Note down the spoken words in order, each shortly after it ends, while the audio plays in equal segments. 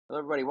Hello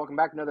everybody, welcome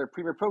back to another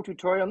Premiere Pro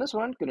tutorial. On this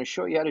one, I'm going to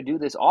show you how to do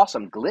this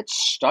awesome glitch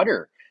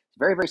stutter. It's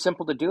very, very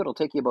simple to do. It'll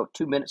take you about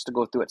 2 minutes to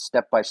go through it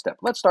step by step.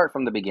 Let's start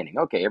from the beginning.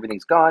 Okay,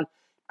 everything's gone.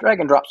 Drag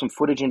and drop some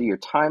footage into your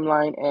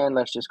timeline, and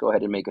let's just go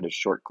ahead and make it a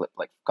short clip,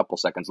 like a couple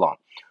seconds long.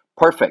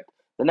 Perfect.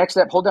 The next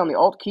step, hold down the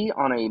Alt key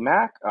on a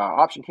Mac,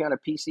 Option key on a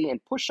PC,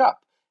 and push up.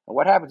 And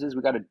what happens is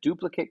we got a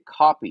duplicate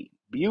copy.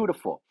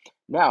 Beautiful.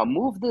 Now,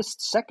 move this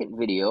second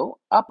video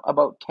up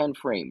about 10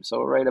 frames.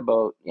 So right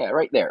about,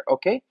 right there,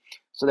 okay?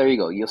 So there you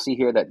go. You'll see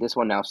here that this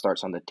one now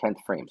starts on the 10th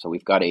frame. So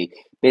we've got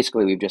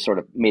basically we've just sort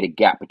of made a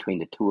gap between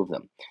the two of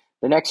them.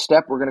 The next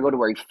step, we're going to go to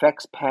our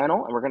effects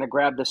panel and we're going to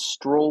grab the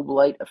strobe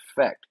light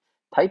effect.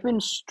 Type in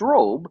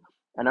strobe,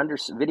 and under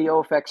video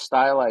effects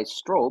stylized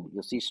strobe,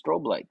 you'll see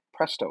strobe light.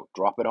 Presto,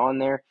 drop it on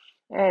there.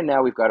 And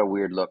now we've got a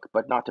weird look,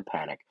 but not to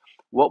panic.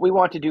 What we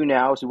want to do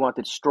now is we want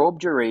the strobe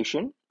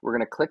duration. We're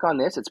going to click on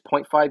this. It's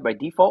 0.5 by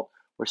default.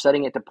 We're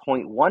setting it to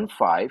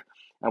 0.15.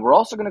 And we're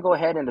also going to go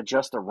ahead and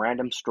adjust the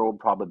random strobe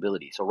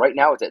probability. So right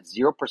now it's at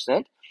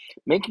 0%.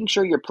 Making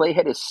sure your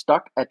playhead is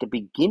stuck at the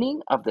beginning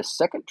of the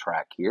second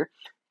track here.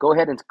 Go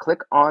ahead and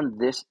click on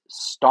this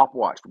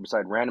stopwatch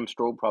beside random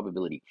strobe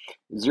probability.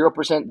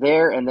 0%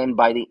 there, and then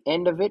by the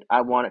end of it,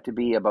 I want it to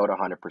be about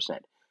 100%.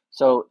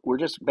 So we're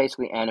just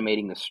basically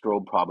animating the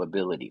strobe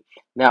probability.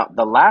 Now,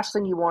 the last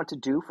thing you want to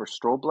do for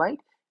strobe light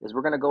is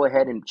we're going to go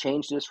ahead and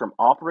change this from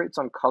operates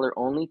on color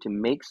only to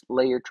makes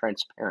layer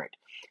transparent.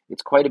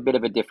 It's quite a bit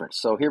of a difference.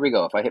 So here we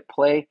go. If I hit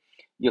play,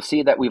 you'll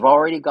see that we've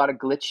already got a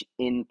glitch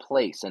in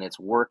place and it's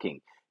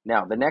working.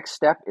 Now, the next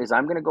step is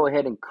I'm going to go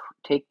ahead and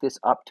take this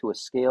up to a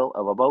scale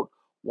of about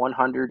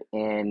 110.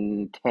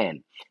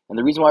 And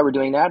the reason why we're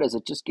doing that is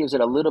it just gives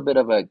it a little bit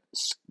of a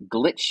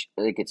glitch.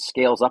 Like it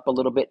scales up a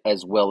little bit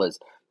as well as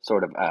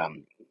sort of,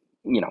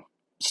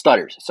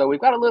 stutters. So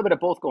we've got a little bit of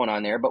both going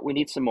on there, but we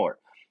need some more.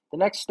 The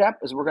next step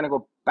is we're going to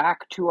go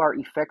back to our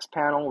effects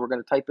panel. We're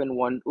going to type in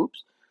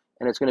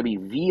and it's going to be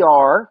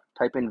VR.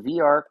 Type in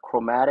VR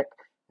Chromatic.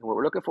 And what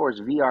we're looking for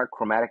is VR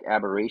Chromatic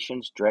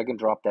Abberations. Drag and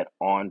drop that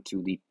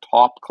onto the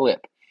top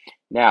clip.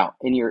 Now,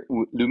 in your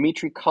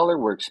Lumetri color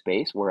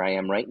workspace, where I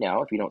am right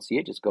now, if you don't see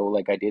it, just go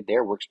like I did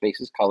there,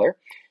 workspaces color.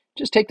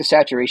 Just take the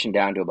saturation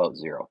down to about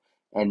 0.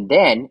 And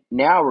then,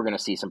 now we're going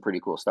to see some pretty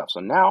cool stuff. So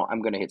now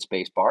I'm going to hit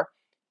spacebar,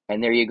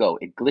 and there you go.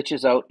 It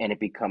glitches out and it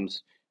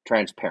becomes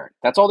transparent.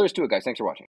 That's all there is to it, guys. Thanks for watching.